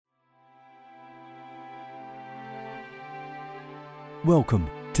Welcome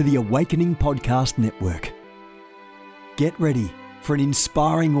to the Awakening Podcast Network. Get ready for an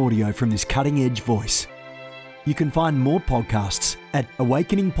inspiring audio from this cutting-edge voice. You can find more podcasts at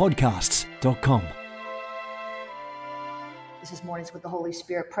awakeningpodcasts.com. This is Mornings with the Holy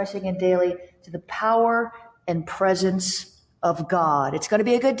Spirit, pressing in daily to the power and presence of God. It's going to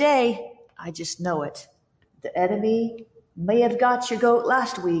be a good day. I just know it. The enemy may have got your goat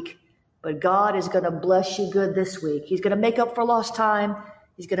last week, but God is going to bless you good this week. He's going to make up for lost time.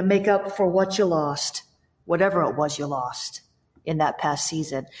 He's going to make up for what you lost, whatever it was you lost in that past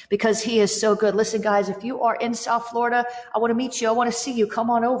season, because he is so good. Listen, guys, if you are in South Florida, I want to meet you. I want to see you. Come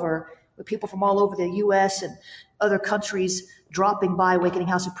on over. With people from all over the U.S. and other countries dropping by Awakening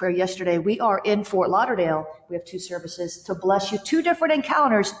House of Prayer yesterday. We are in Fort Lauderdale. We have 2 services to bless you. 2 different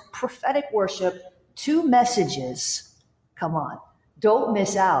encounters, prophetic worship, 2 messages. Come on. Don't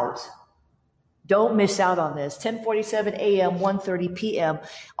miss out. Don't miss out on this. 10:47 a.m., 1:30 p.m.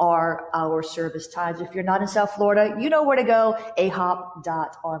 are our service times. If you're not in South Florida, you know where to go.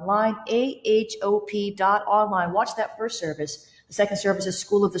 ahop.online, ahop.online. Watch that first service. The second service is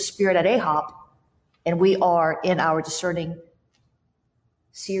School of the Spirit at AHOP. And we are in our discerning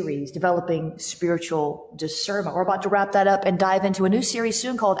series, developing spiritual discernment. We're about to wrap that up and dive into a new series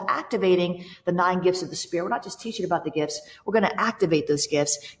soon called Activating the 9 Gifts of the Spirit. We're not just teaching about the gifts. We're going to activate those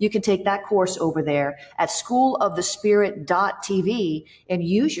gifts. You can take that course over there at schoolofthespirit.tv and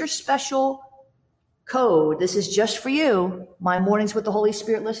use your special code. This is just for you, my Mornings with the Holy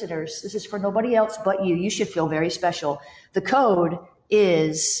Spirit listeners. This is for nobody else but you. You should feel very special. The code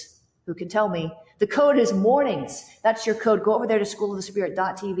is, who can tell me? The code is mornings. That's your code. Go over there to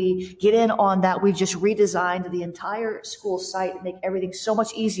schoolofthespirit.tv. Get in on that. We've just redesigned the entire school site and make everything so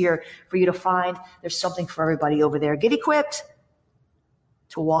much easier for you to find. There's something for everybody over there. Get equipped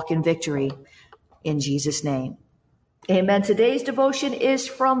to walk in victory in Jesus' name. Amen. Today's devotion is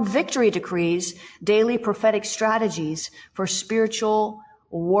from Victory Decrees, Daily Prophetic Strategies for Spiritual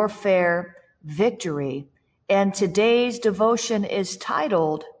Warfare Victory. And today's devotion is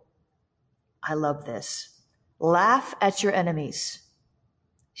titled, I love this, Laugh at Your Enemies.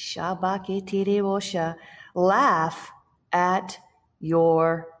 Laugh at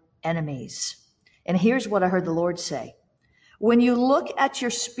your enemies. And here's what I heard the Lord say. When you look at your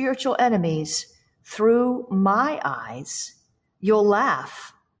spiritual enemies through my eyes, you'll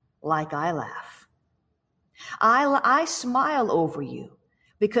laugh like I laugh. I smile over you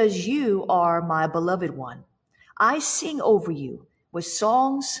because you are my beloved one. I sing over you with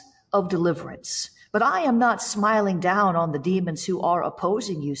songs of deliverance. But I am not smiling down on the demons who are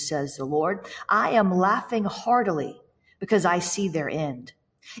opposing you, says the Lord. I am laughing heartily because I see their end.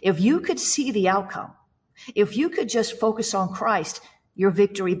 If you could see the outcome, if you could just focus on Christ, your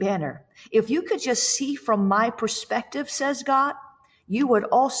victory banner, if you could just see from my perspective, says God, you would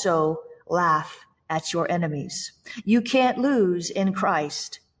also laugh at your enemies. You can't lose in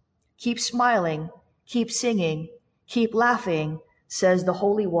Christ. Keep smiling, keep singing, keep laughing, says the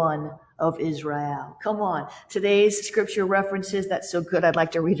Holy One of Israel. Come on. Today's scripture references, that's so good. I'd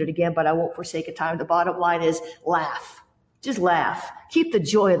like to read it again, but I won't forsake of time. The bottom line is laugh. Just laugh. Keep the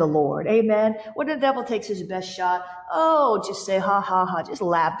joy of the Lord. Amen. When the devil takes his best shot, just say ha ha ha. Just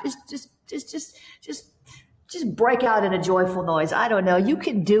laugh. Just break out in a joyful noise. I don't know. You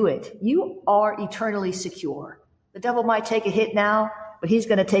can do it. You are eternally secure. The devil might take a hit now, but he's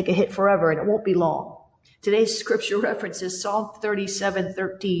going to take a hit forever, and it won't be long. Today's scripture references Psalm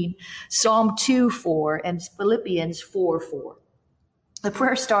 37:13, Psalm 2:4, and Philippians 4:4. The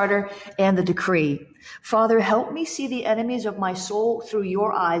prayer starter and the decree. Father, help me see the enemies of my soul through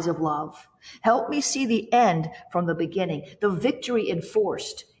your eyes of love. Help me see the end from the beginning, the victory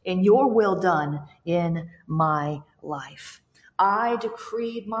enforced, and your will done in my life. I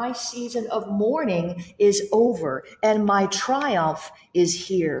decreed my season of mourning is over and my triumph is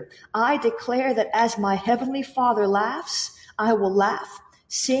here. I declare that as my heavenly Father laughs, I will laugh,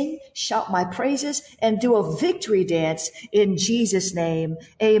 sing, shout my praises, and do a victory dance in Jesus' name.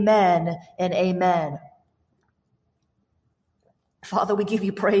 Amen and amen. Father, we give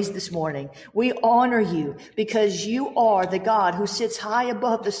you praise this morning. We honor you because you are the God who sits high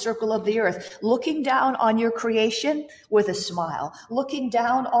above the circle of the earth, looking down on your creation with a smile, looking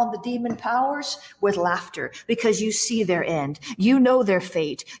down on the demon powers with laughter because you see their end. You know their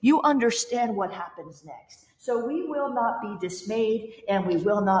fate. You understand what happens next. So we will not be dismayed and we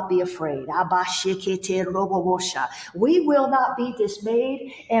will not be afraid. We will not be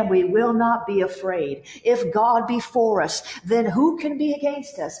dismayed and we will not be afraid. If God be for us, then who can be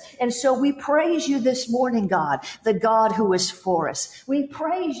against us? And so we praise you this morning, God, the God who is for us. We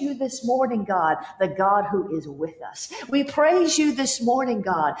praise you this morning, God, the God who is with us. We praise you this morning,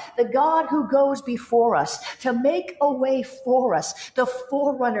 God, the God who goes before us to make a way for us, the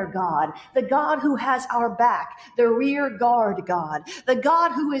forerunner God, the God who has our back, the rear guard God, the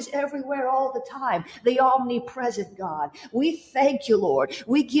God who is everywhere all the time, the omnipresent God. We thank you, Lord.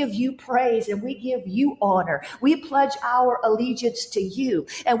 We give you praise and we give you honor. We pledge our allegiance to you,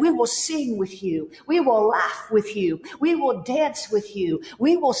 and we will sing with you. We will laugh with you. We will dance with you.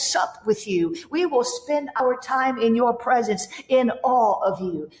 We will sup with you. We will spend our time in your presence in awe of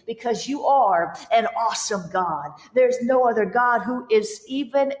you, because you are an awesome God. There's no other God who is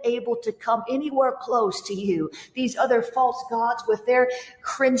even able to come anywhere close to you. These other false gods with their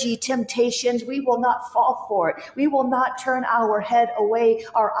cringy temptations, we will not fall for it. We will not turn our head away,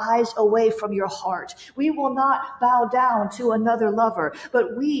 our eyes away from your heart. We will not bow down to another lover,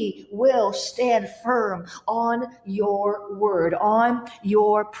 but we will stand firm on your word, on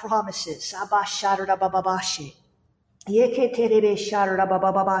your promises.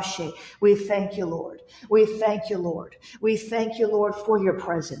 We thank you, Lord. We thank you, Lord. We thank you, Lord, for your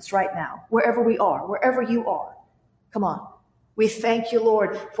presence right now, wherever we are, wherever you are. Come on. We thank you,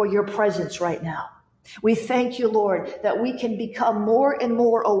 Lord, for your presence right now. We thank you, Lord, that we can become more and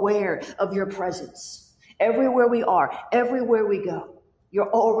more aware of your presence. Everywhere we are, everywhere we go, you're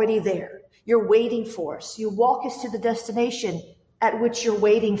already there. You're waiting for us. You walk us to the destination at which you're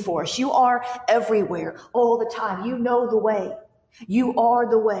waiting for us. You are everywhere all the time. You know the way. You are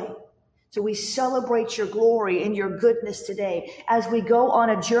the way. So we celebrate your glory and your goodness today as we go on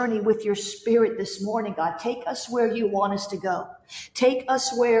a journey with your Spirit this morning, God. Take us where you want us to go. Take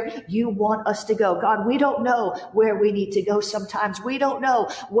us where you want us to go. God, we don't know where we need to go sometimes. We don't know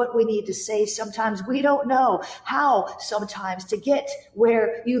what we need to say sometimes. We don't know how sometimes to get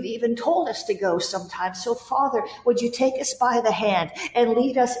where you've even told us to go sometimes. So, Father, would you take us by the hand and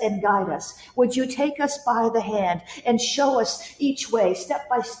lead us and guide us? Would you take us by the hand and show us each way, step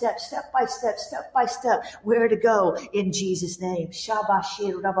by step, step by step, step by step, where to go in Jesus' name.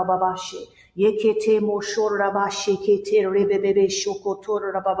 Shabashi Rabababashi.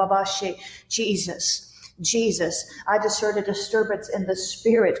 Jesus, I just heard a disturbance in the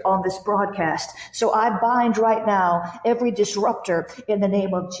spirit on this broadcast. So I bind right now every disruptor in the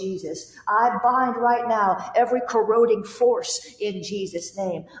name of Jesus. I bind right now every corroding force in Jesus'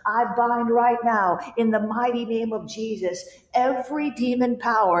 name. I bind right now in the mighty name of Jesus every demon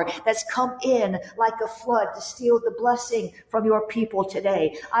power that's come in like a flood to steal the blessing from your people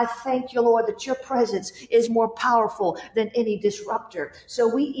today. I thank you, Lord, that your presence is more powerful than any disruptor.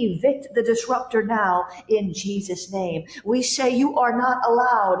 So we evict the disruptor now in Jesus' name. We say you are not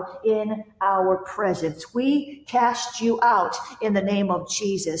allowed in our presence. We cast you out in the name of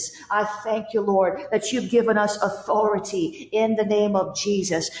Jesus. I thank you, Lord, that you've given us authority in the name of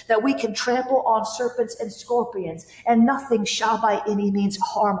Jesus, that we can trample on serpents and scorpions, and nothing shall by any means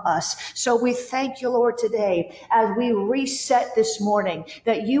harm us. So we thank you, Lord, today as we reset this morning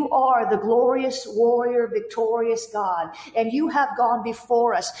that you are the glorious warrior, victorious God, and you have gone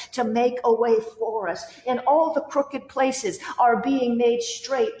before us to make a way for us. And all the crooked places are being made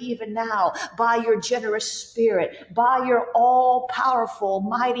straight even now by your generous spirit, by your all-powerful,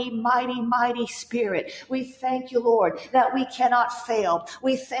 mighty, mighty, mighty spirit. We thank you, Lord, that we cannot fail.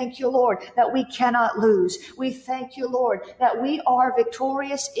 We thank you, Lord, that we cannot lose. We thank you, Lord, that we are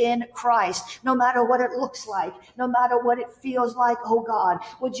victorious in Christ, no matter what it looks like, no matter what it feels like. Oh God,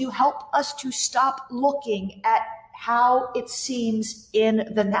 would you help us to stop looking at how it seems in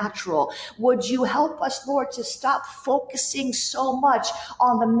the natural? Would you help us, Lord, to stop focusing so much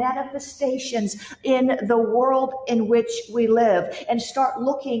on the manifestations in the world in which we live and start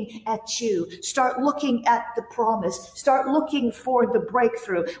looking at you, start looking at the promise, start looking for the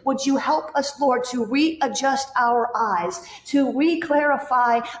breakthrough? Would you help us, Lord, to readjust our eyes, to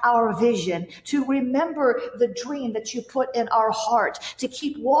re-clarify our vision, to remember the dream that you put in our heart, to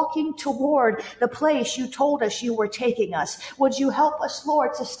keep walking toward the place you told us you were overtaking us. Would you help us,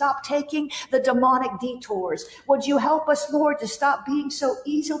 Lord, to stop taking the demonic detours? Would you help us, Lord, to stop being so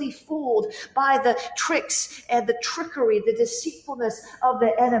easily fooled by the tricks and the trickery, the deceitfulness of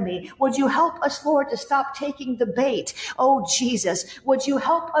the enemy? Would you help us, Lord, to stop taking the bait? Oh, Jesus, would you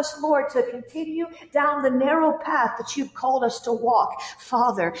help us, Lord, to continue down the narrow path that you've called us to walk?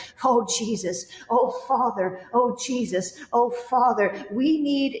 Father, oh, Jesus, oh, Father, oh, Jesus, oh, Father, we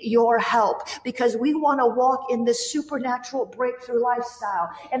need your help because we want to walk in this supernatural breakthrough lifestyle.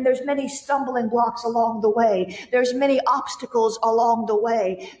 And there's many stumbling blocks along the way. There's many obstacles along the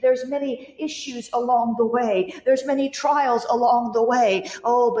way. There's many issues along the way. There's many trials along the way.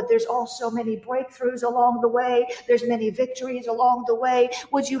 Oh, but there's also many breakthroughs along the way. There's many victories along the way.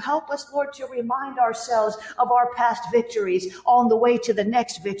 Would you help us, Lord, to remind ourselves of our past victories on the way to the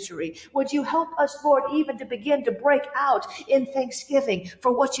next victory? Would you help us, Lord, even to begin to break out in thanksgiving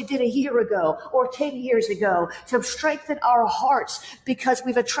for what you did a year ago or 10 years ago, to strengthen our hearts because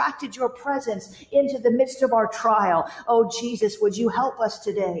we've attracted your presence into the midst of our trial. Oh, Jesus, would you help us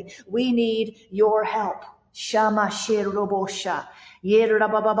today? We need your help. Shama Sherobosha. We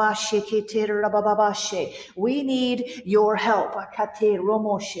need your help. Akate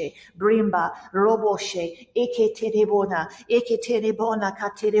Romoshe, Brimba, Roboshe, Eketerebona, Eketerebona,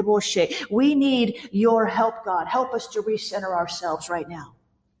 Katereboshe. We need your help, God. Help us to recenter ourselves right now.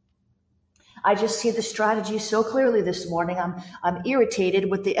 I just see the strategy so clearly this morning. I'm irritated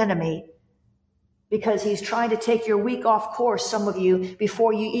with the enemy because he's trying to take your week off course, some of you,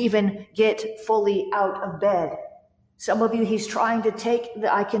 before you even get fully out of bed. Some of you, he's trying to take,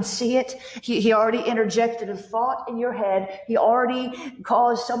 I can see it. He already interjected a thought in your head. He already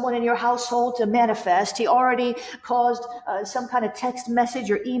caused someone in your household to manifest. He already caused some kind of text message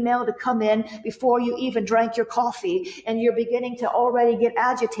or email to come in before you even drank your coffee. And you're beginning to already get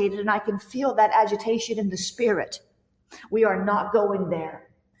agitated. And I can feel that agitation in the spirit. We are not going there.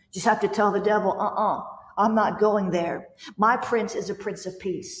 Just have to tell the devil, I'm not going there. My prince is a prince of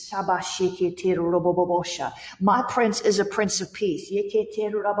peace. My prince is a prince of peace.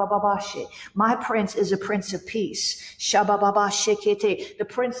 My prince is a prince of peace. The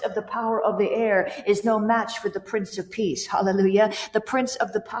prince of the power of the air is no match for the prince of peace. Hallelujah. The prince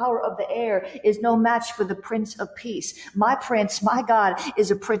of the power of the air is no match for the prince of peace. My prince, my God,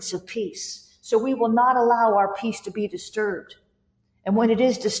 is a prince of peace. So we will not allow our peace to be disturbed. And when it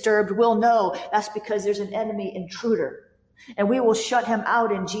is disturbed, we'll know that's because there's an enemy intruder. And we will shut him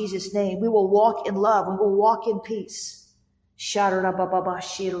out in Jesus' name. We will walk in love. We will walk in peace. I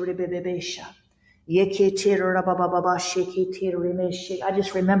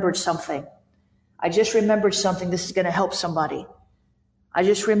just remembered something. This is going to help somebody. I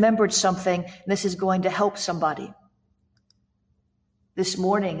just remembered something. This is going to help somebody. This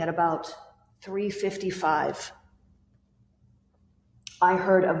morning at about 3:55, I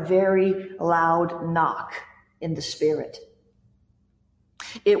heard a very loud knock in the spirit.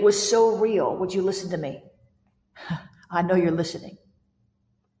 It was so real. Would you listen to me? I know you're listening.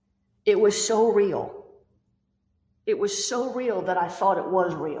 It was so real. It was so real that I thought it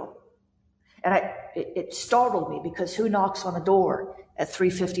was real. And it startled me because who knocks on a door at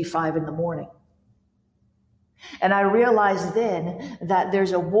 3:55 in the morning? And I realized then that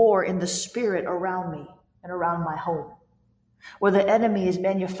there's a war in the spirit around me and around my home, where the enemy is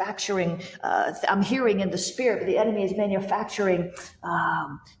manufacturing, I'm hearing in the spirit, the enemy is manufacturing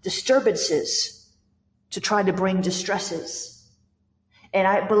disturbances to try to bring distresses. And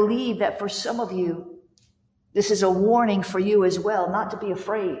I believe that for some of you, this is a warning for you as well, not to be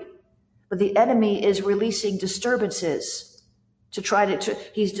afraid. But the enemy is releasing disturbances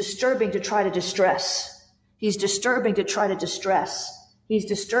he's disturbing to try to distress. He's disturbing to try to distress. He's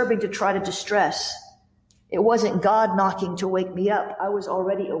disturbing to try to distress. It wasn't God knocking to wake me up. I was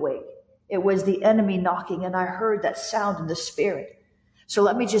already awake. It was the enemy knocking, and I heard that sound in the spirit. So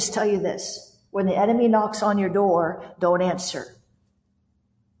let me just tell you this. When the enemy knocks on your door, don't answer.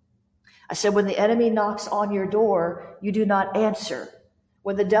 I said, when the enemy knocks on your door, you do not answer.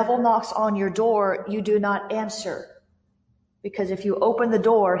 When the devil knocks on your door, you do not answer. Because if you open the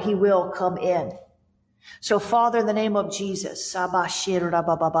door, he will come in. So Father, in the name of Jesus, Father,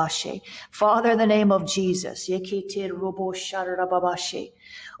 in the name of Jesus, Father,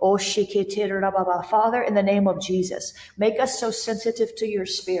 in the name of Jesus, make us so sensitive to your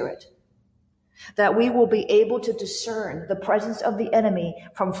spirit that we will be able to discern the presence of the enemy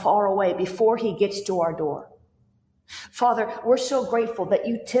from far away before he gets to our door. Father, we're so grateful that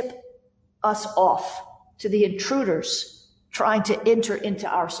you tip us off to the intruders trying to enter into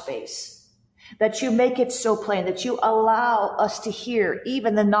our space, that you make it so plain, that you allow us to hear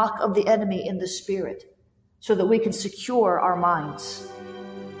even the knock of the enemy in the spirit. so that we can secure our minds.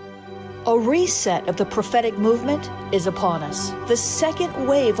 A reset of the prophetic movement is upon us. The second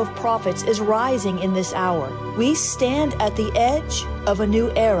wave of prophets is rising in this hour. We stand at the edge of a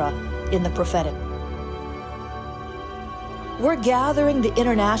new era in the prophetic. We're gathering the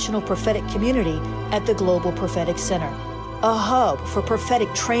international prophetic community at the Global Prophetic Center, a hub for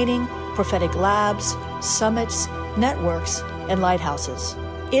prophetic training, prophetic labs, summits, networks, and lighthouses.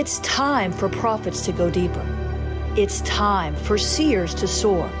 It's time for prophets to go deeper. It's time for seers to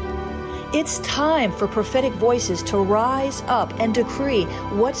soar. It's time for prophetic voices to rise up and decree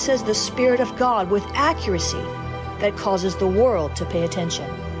what says the Spirit of God with accuracy that causes the world to pay attention.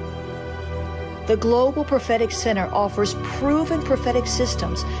 The Global Prophetic Center offers proven prophetic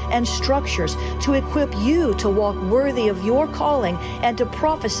systems and structures to equip you to walk worthy of your calling and to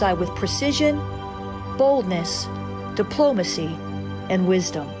prophesy with precision, boldness, diplomacy, and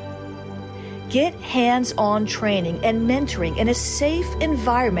wisdom. Get hands-on training and mentoring in a safe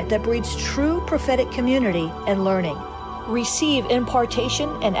environment that breeds true prophetic community and learning. Receive impartation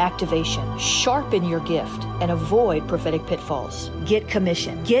and activation. Sharpen your gift and avoid prophetic pitfalls. Get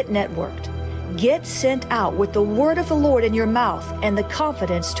commissioned. Get networked. Get sent out with the word of the Lord in your mouth and the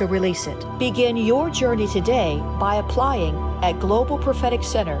confidence to release it. Begin your journey today by applying at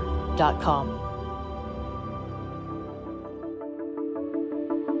globalpropheticcenter.com.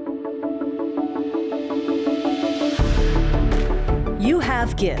 You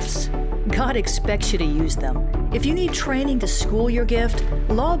have gifts. God expects you to use them. If you need training to school your gift,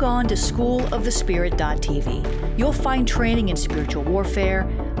 log on to schoolofthespirit.tv. You'll find training in spiritual warfare,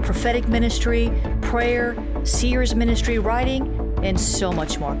 prophetic ministry, prayer, seers ministry, writing, and so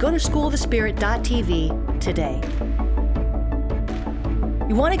much more. Go to schoolofthespirit.tv today.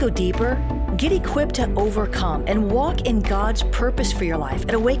 You want to go deeper? Get equipped to overcome and walk in God's purpose for your life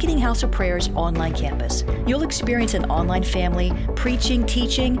at Awakening House of Prayer's online campus. You'll experience an online family, preaching,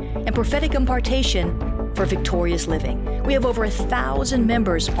 teaching, and prophetic impartation for victorious living. We have over 1,000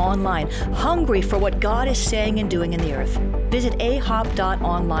 members online, hungry for what God is saying and doing in the earth. Visit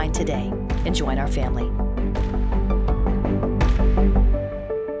ahop.online today and join our family.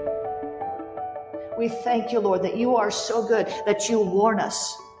 We thank you, Lord, that you are so good, that you warn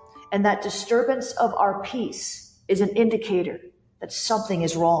us, and that disturbance of our peace is an indicator that something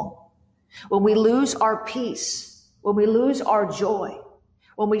is wrong. When we lose our peace, when we lose our joy,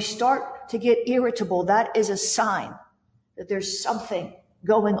 when we start to get irritable, that is a sign that there's something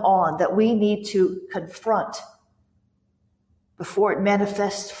going on that we need to confront before it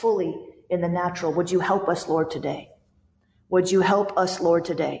manifests fully in the natural. Would you help us, Lord, today? Would you help us, Lord,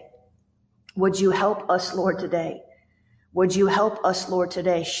 today? Would you help us, Lord, today? Would you help us, Lord,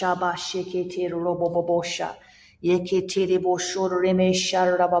 today? Shaba shekete robobobosha. Yekete boshoreme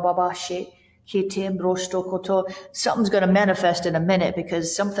sharabababashe. Something's going to manifest in a minute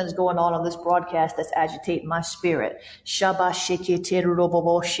because something's going on this broadcast that's agitating my spirit. Yakad,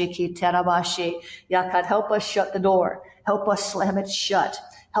 help us shut the door. Help us slam it shut.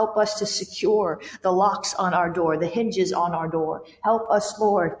 Help us to secure the locks on our door, the hinges on our door. Help us,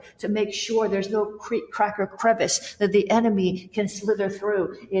 Lord, to make sure there's no crack or crevice that the enemy can slither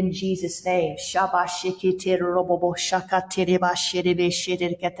through in Jesus' name.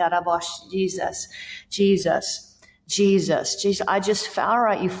 Jesus, Jesus, Jesus, Jesus. I just found, all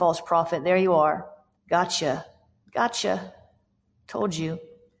right, you false prophet. There you are. Gotcha. Told you.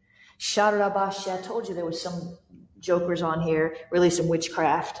 I told you there was some jokers on here, really some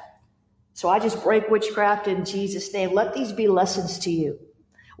witchcraft. So I just break witchcraft in Jesus' name. Let these be lessons to you.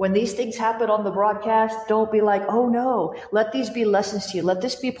 When these things happen on the broadcast, don't be like, oh no. Let these be lessons to you. Let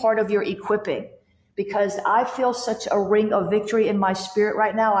this be part of your equipping. Because I feel such a ring of victory in my spirit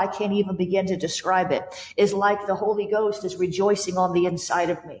right now, I can't even begin to describe it. It's like the Holy Ghost is rejoicing on the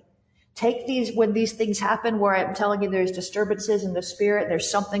inside of me. Take these, when these things happen where I'm telling you there's disturbances in the spirit, there's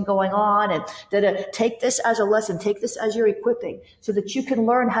something going on, and take this as a lesson, take this as your equipping so that you can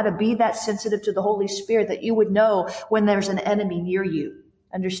learn how to be that sensitive to the Holy Spirit, that you would know when there's an enemy near you.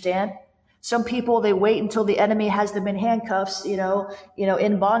 Understand? Some people, they wait until the enemy has them in handcuffs,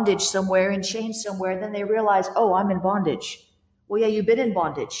 in bondage somewhere, in chains somewhere, and then they realize, oh, I'm in bondage. Well, yeah, you've been in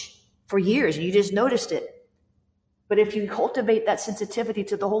bondage for years and you just noticed it. But if you cultivate that sensitivity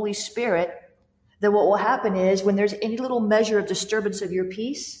to the Holy Spirit, then what will happen is when there's any little measure of disturbance of your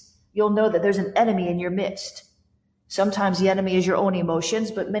peace, you'll know that there's an enemy in your midst. Sometimes the enemy is your own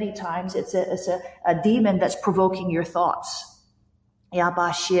emotions, but many times it's a demon that's provoking your thoughts.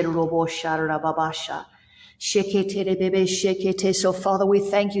 So, Father, we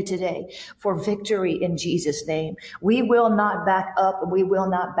thank you today for victory in Jesus' name. We will not back up and we will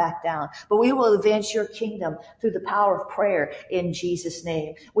not back down, but we will advance your kingdom through the power of prayer in Jesus'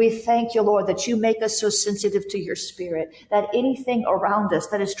 name. We thank you, Lord, that you make us so sensitive to your spirit, that anything around us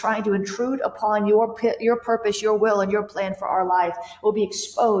that is trying to intrude upon your purpose, your will, and your plan for our life will be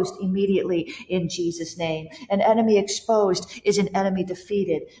exposed immediately in Jesus' name. An enemy exposed is an enemy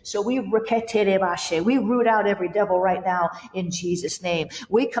defeated. So we root out every devil right now in Jesus' name.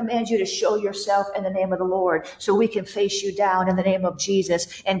 We command you to show yourself in the name of the Lord so we can face you down in the name of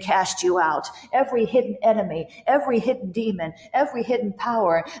Jesus and cast you out. Every hidden enemy, every hidden demon, every hidden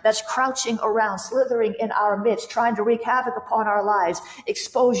power that's crouching around, slithering in our midst, trying to wreak havoc upon our lives,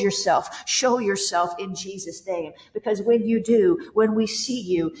 expose yourself, show yourself in Jesus' name. Because when you do, when we see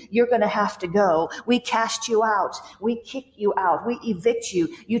you, you're going to have to go. We cast you out. We kick you out. We evict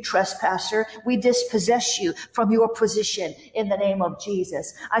you, you trespasser. We dispossess you from your position in the name of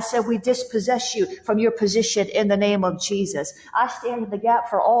Jesus. I said we dispossess you from your position in the name of Jesus. I stand in the gap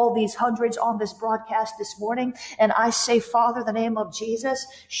for all these hundreds on this broadcast this morning, and I say, Father, in the name of Jesus,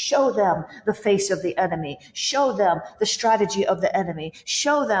 show them the face of the enemy. Show them the strategy of the enemy.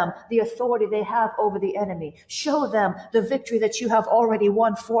 Show them the authority they have over the enemy. Show them the victory that you have already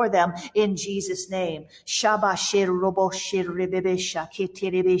won for them in Jesus' name. Jesus.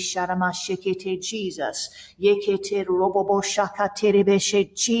 Jesus.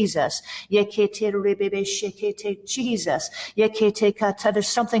 Jesus. There's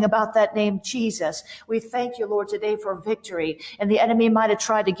something about that name, Jesus. We thank you, Lord, today for victory. And the enemy might have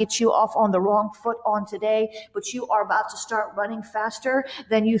tried to get you off on the wrong foot on today, but you are about to start running faster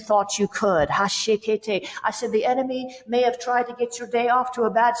than you thought you could. I said the enemy may have tried to get your day off to a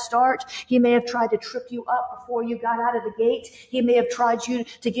bad start. He may have tried to trip you up before you got out of the gate. He may have tried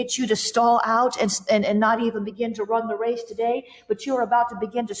to get you to stall out and not even begin to run the race today, but you're about to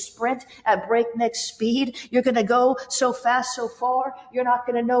begin to sprint at breakneck speed. You're going to go so fast, so far, you're not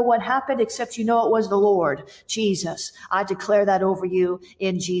going to know what happened except you know it was the Lord, Jesus. I declare that over you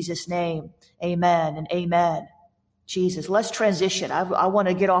in Jesus' name. Amen and amen. Jesus, let's transition. I want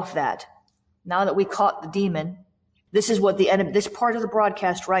to get off that. Now that we caught the demon, this is what the enemy, this part of the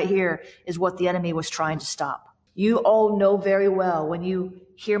broadcast right here is what the enemy was trying to stop. You all know very well when you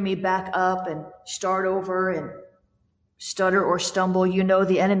hear me back up and start over and stutter or stumble, you know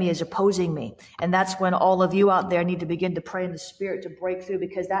the enemy is opposing me. And that's when all of you out there need to begin to pray in the Spirit to break through,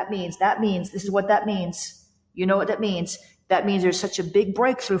 because that means, this is what that means. You know what that means. That means there's such a big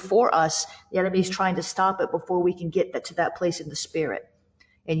breakthrough for us. The enemy's trying to stop it before we can get to that place in the Spirit.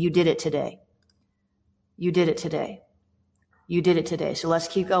 And you did it today. You did it today. You did it today. So let's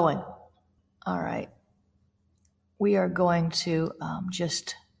keep going. All right. We are going to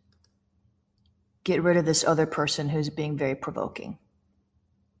just get rid of this other person who's being very provoking.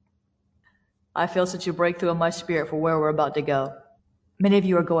 I feel such a breakthrough in my spirit for where we're about to go. Many of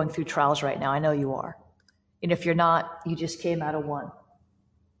you are going through trials right now. I know you are. And if you're not, you just came out of one.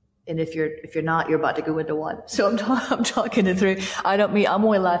 And if you're not, you're about to go into one. So I'm talking to three. I'm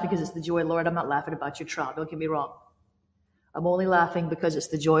only laughing because it's the joy of the Lord. I'm not laughing about your trial. Don't get me wrong. I'm only laughing because it's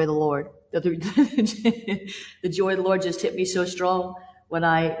the joy of the Lord. The joy of the Lord just hit me so strong when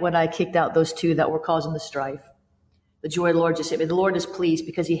I kicked out those two that were causing the strife. The joy of the Lord just hit me. The Lord is pleased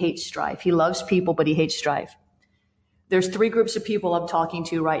because he hates strife. He loves people, but he hates strife. There's three groups of people I'm talking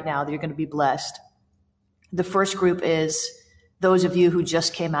to right now that you're going to be blessed. The first group is those of you who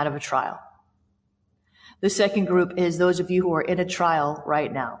just came out of a trial. The second group is those of you who are in a trial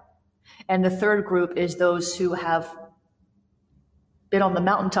right now. And the third group is those who have been on the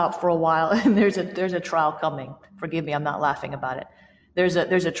mountaintop for a while and there's a trial coming. Forgive me, I'm not laughing about it. There's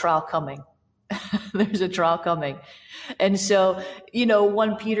a trial coming. There's a trial coming. And so,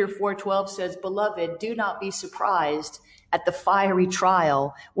 1 Peter 4:12 says, "Beloved, do not be surprised at the fiery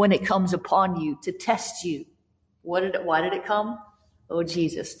trial when it comes upon you to test you." Why did it come? Oh,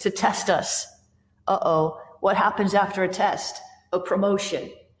 Jesus, to test us. What happens after a test? A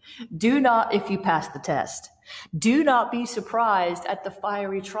promotion. If you pass the test, do not be surprised at the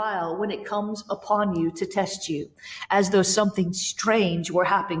fiery trial when it comes upon you to test you, as though something strange were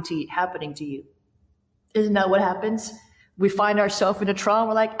happening to you. Isn't that what happens? We find ourselves in a trial and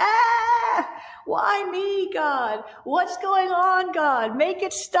we're like, why me, God? What's going on, God? Make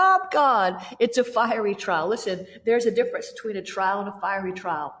it stop, God. It's a fiery trial. Listen, there's a difference between a trial and a fiery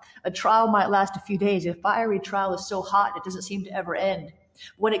trial. A trial might last a few days. A fiery trial is so hot, it doesn't seem to ever end.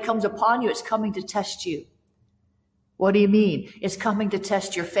 When it comes upon you, it's coming to test you. What do you mean? It's coming to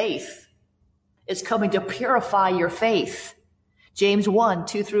test your faith. It's coming to purify your faith, James 1,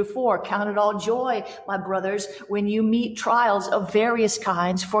 2 through 4, count it all joy, my brothers, when you meet trials of various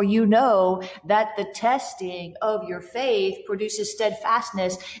kinds, for you know that the testing of your faith produces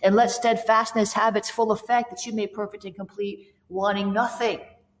steadfastness, and let steadfastness have its full effect, that you may be perfect and complete, wanting nothing,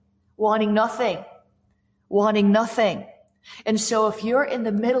 wanting nothing, wanting nothing. And so if you're in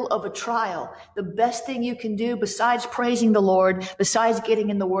the middle of a trial, the best thing you can do besides praising the Lord, besides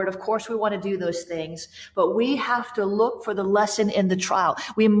getting in the Word, of course we want to do those things, but we have to look for the lesson in the trial.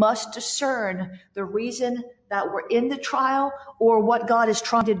 We must discern the reason that we're in the trial or what God is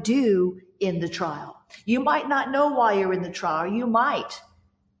trying to do in the trial. You might not know why you're in the trial. You might.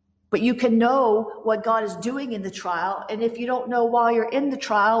 But you can know what God is doing in the trial. And if you don't know while you're in the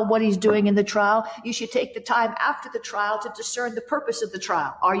trial what he's doing in the trial, you should take the time after the trial to discern the purpose of the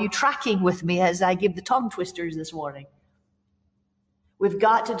trial. Are you tracking with me as I give the tongue twisters this morning? We've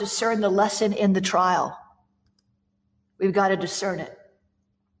got to discern the lesson in the trial. We've got to discern it.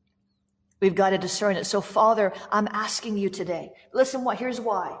 We've got to discern it. So Father, I'm asking you today, listen, here's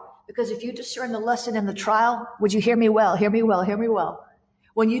why. Because if you discern the lesson in the trial, would you hear me well? Hear me well, hear me well.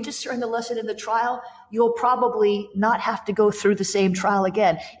 When you discern the lesson in the trial, you'll probably not have to go through the same trial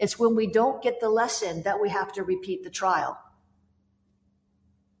again. It's when we don't get the lesson that we have to repeat the trial.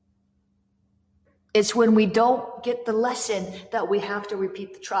 It's when we don't get the lesson that we have to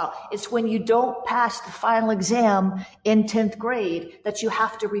repeat the trial. It's when you don't pass the final exam in 10th grade that you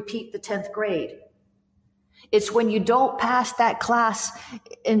have to repeat the 10th grade. It's when you don't pass that class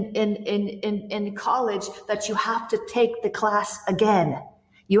in college that you have to take the class again.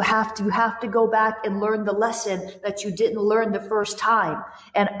 You have to go back and learn the lesson that you didn't learn the first time.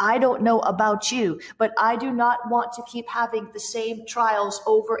 And I don't know about you, but I do not want to keep having the same trials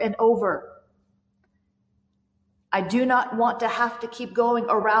over and over. I do not want to have to keep going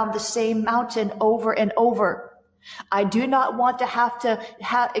around the same mountain over and over. I do not want to have to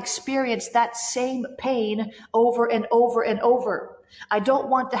experience that same pain over and over and over. I don't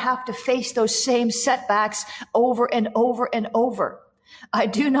want to have to face those same setbacks over and over and over. I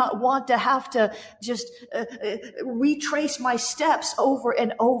do not want to have to just retrace my steps over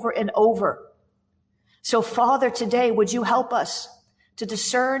and over and over. So Father, today, would you help us to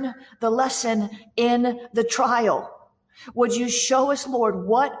discern the lesson in the trial? Would you show us, Lord,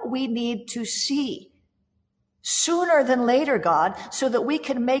 what we need to see sooner than later, God, so that we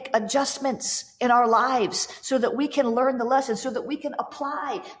can make adjustments in our lives, so that we can learn the lesson, so that we can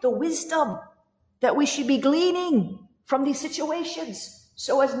apply the wisdom that we should be gleaning from these situations,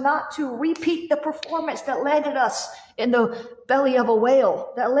 so as not to repeat the performance that landed us in the belly of a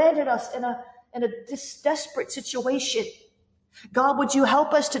whale, that landed us in a desperate situation. God, would you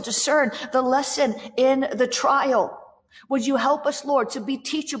help us to discern the lesson in the trial? Would you help us, Lord, to be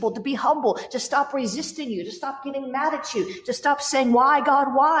teachable, to be humble, to stop resisting you, to stop getting mad at you, to stop saying, why, God,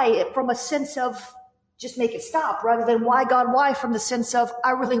 why, from a sense of just make it stop, rather than why, God, why, from the sense of, I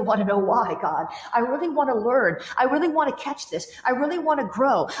really want to know why, God. I really want to learn. I really want to catch this. I really want to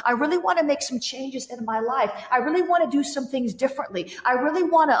grow. I really want to make some changes in my life. I really want to do some things differently. I really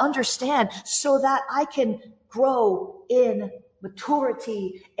want to understand so that I can grow in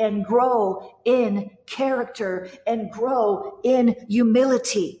maturity and grow in character and grow in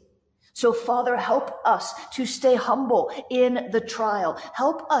humility. So Father, help us to stay humble in the trial.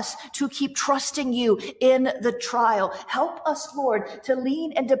 Help us to keep trusting you in the trial. Help us, Lord, to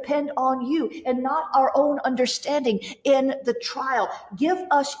lean and depend on you and not our own understanding in the trial. Give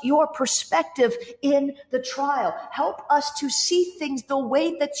us your perspective in the trial. Help us to see things the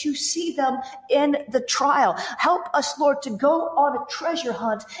way that you see them in the trial. Help us, Lord, to go on a treasure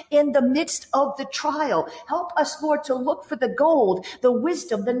hunt in the midst of the trial. Help us, Lord, to look for the gold, the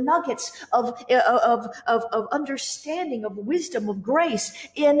wisdom, the nuggets of understanding, of wisdom, of grace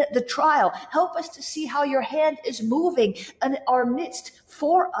in the trial. Help us to see how your hand is moving in our midst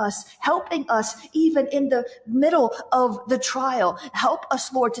for us, helping us even in the middle of the trial. Help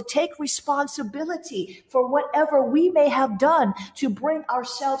us, Lord, to take responsibility for whatever we may have done to bring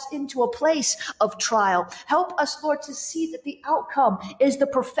ourselves into a place of trial. Help us, Lord, to see that the outcome is the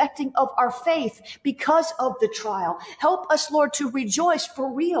perfecting of our faith because of the trial. Help us, Lord, to rejoice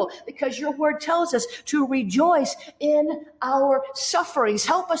for real, because your word tells us to rejoice in our sufferings.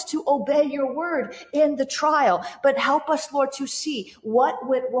 Help us to obey your word in the trial, but help us, Lord, to see what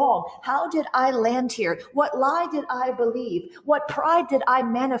went wrong. How did I land here? What lie did I believe? What pride did I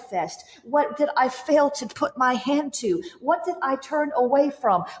manifest? What did I fail to put my hand to? What did I turn away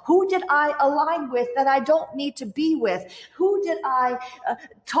from? Who did I align with that I don't need to be with? Who did I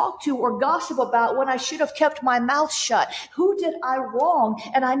talk to or gossip about when I should have kept my mouth shut? Who did I wrong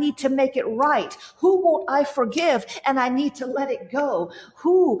and I need to make it right? Who won't I forgive and I need to let it go?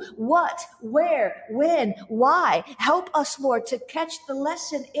 Who, what, where, when, why? Help us, Lord, to catch the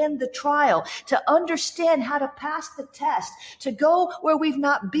lesson in the trial, to understand how to pass the test, to go where we've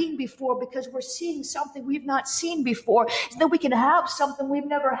not been before because we're seeing something we've not seen before, so that we can have something we've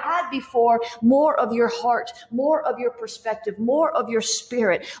never had before. More of your heart, more of your perspective, more of your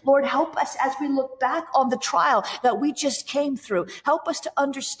spirit. Lord, help us as we look back on the trial that we just came through. Help us to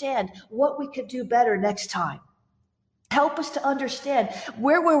understand what we could do better next time. Help us to understand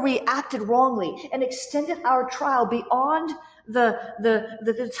where we acted wrongly and extended our trial beyond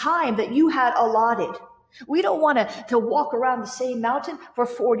the time that you had allotted. We don't want to walk around the same mountain for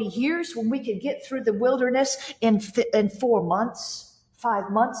 40 years when we can get through the wilderness in 4 months.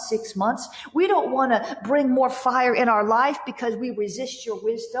 5 months, 6 months. We don't want to bring more fire in our life because we resist your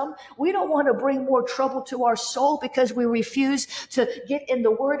wisdom. We don't want to bring more trouble to our soul because we refuse to get in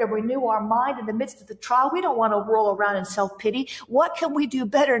the word and renew our mind in the midst of the trial. We don't want to roll around in self-pity. What can we do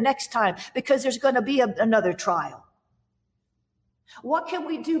better next time? Because there's going to be another trial. What can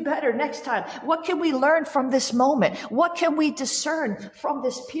we do better next time? What can we learn from this moment? What can we discern from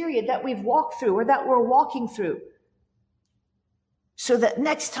this period that we've walked through or that we're walking through? So that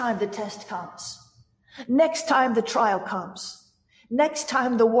next time the test comes, next time the trial comes, next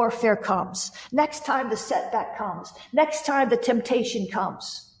time the warfare comes, next time the setback comes, next time the temptation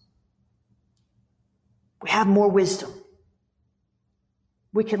comes, we have more wisdom.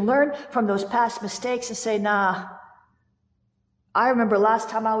 We can learn from those past mistakes and say, nah, I remember last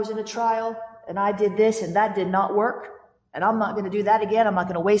time I was in a trial and I did this and that did not work, and I'm not going to do that again. I'm not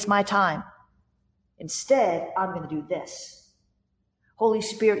going to waste my time. Instead, I'm going to do this. Holy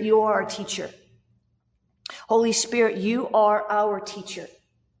Spirit, you are our teacher. Holy Spirit, you are our teacher.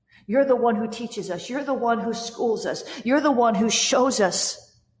 You're the one who teaches us. You're the one who schools us. You're the one who shows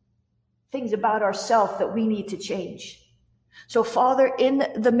us things about ourselves that we need to change. So, Father, in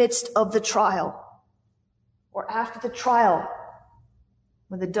the midst of the trial, or after the trial,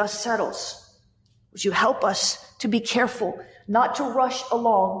 when the dust settles, would you help us to be careful not to rush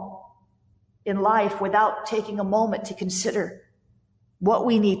along in life without taking a moment to consider what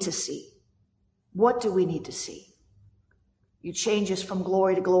we need to see. What do we need to see? You change us from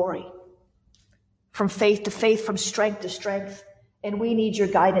glory to glory, from faith to faith, from strength to strength. And we need your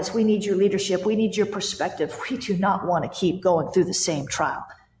guidance. We need your leadership. We need your perspective. We do not want to keep going through the same trial.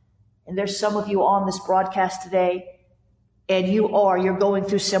 And there's some of you on this broadcast today, and you're going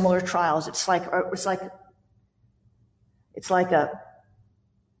through similar trials. It's like a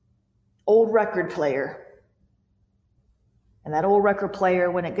old record player. And that old record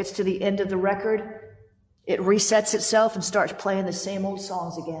player, when it gets to the end of the record, it resets itself and starts playing the same old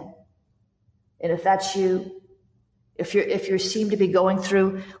songs again. And if that's you, if you seem to be going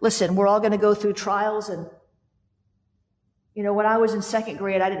through, listen, we're all going to go through trials. And, when I was in 2nd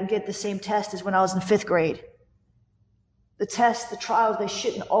grade, I didn't get the same test as when I was in 5th grade. The tests, the trials, they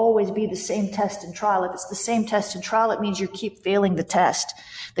shouldn't always be the same test and trial. If it's the same test and trial, it means you keep failing the test.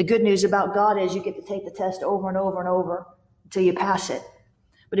 The good news about God is you get to take the test over and over and over until you pass it.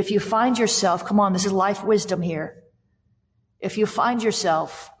 But if you find yourself, come on, this is life wisdom here. If you find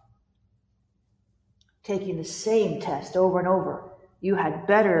yourself taking the same test over and over, you had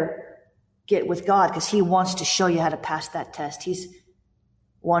better get with God, because he wants to show you how to pass that test. He's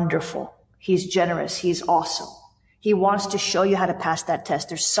wonderful. He's generous. He's awesome. He wants to show you how to pass that test.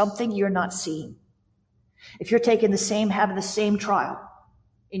 There's something you're not seeing. If you're having the same trial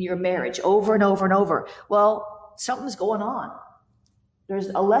in your marriage over and over and over, well, something's going on. There's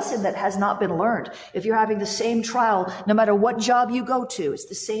a lesson that has not been learned. If you're having the same trial, no matter what job you go to, it's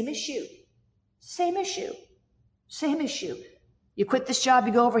the same issue. Same issue. Same issue. You quit this job,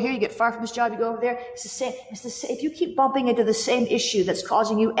 you go over here, you get fired from this job, you go over there. It's the same. If you keep bumping into the same issue that's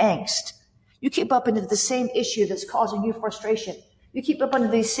causing you angst, you keep bumping into the same issue that's causing you frustration, you keep bumping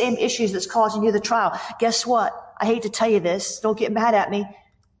into these same issues that's causing you the trial, guess what? I hate to tell you this. Don't get mad at me.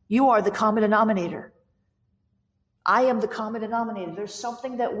 You are the common denominator. I am the common denominator. There's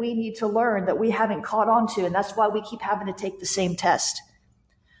something that we need to learn that we haven't caught on to, and that's why we keep having to take the same test.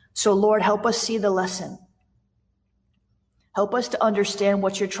 So, Lord, help us see the lesson. Help us to understand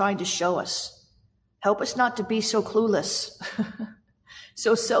what you're trying to show us. Help us not to be so clueless,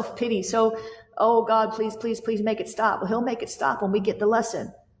 so self-pity, so, oh God, please, please, please make it stop. Well, he'll make it stop when we get the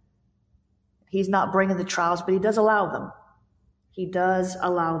lesson. He's not bringing the trials, but he does allow them. He does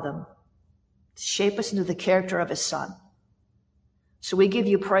allow them to shape us into the character of his son. So we give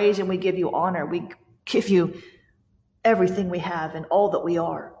you praise and we give you honor. We give you everything we have and all that we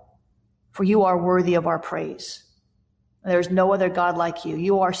are, for you are worthy of our praise. There's no other God like you.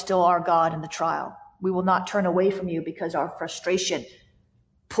 You are still our God in the trial. We will not turn away from you because our frustration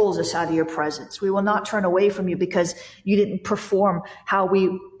pulls us out of your presence. We will not turn away from you because you didn't perform how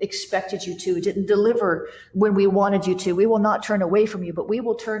we expected you to, didn't deliver when we wanted you to. We will not turn away from you, but we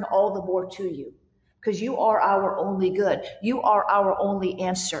will turn all the more to you because you are our only good. You are our only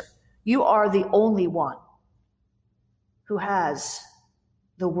answer. You are the only one who has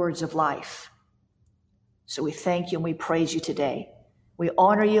the words of life. So we thank you and we praise you today. We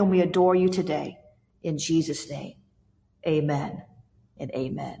honor you and we adore you today. In Jesus' name, amen and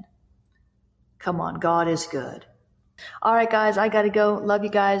amen. Come on, God is good. All right, guys, I got to go. Love you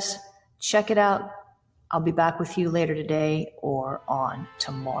guys. Check it out. I'll be back with you later today or on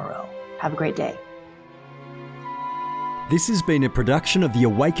tomorrow. Have a great day. This has been a production of the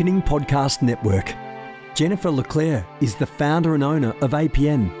Awakening Podcast Network. Jennifer Leclerc is the founder and owner of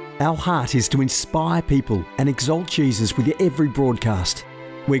APN. Our heart is to inspire people and exalt Jesus with every broadcast.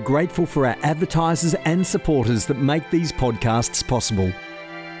 We're grateful for our advertisers and supporters that make these podcasts possible.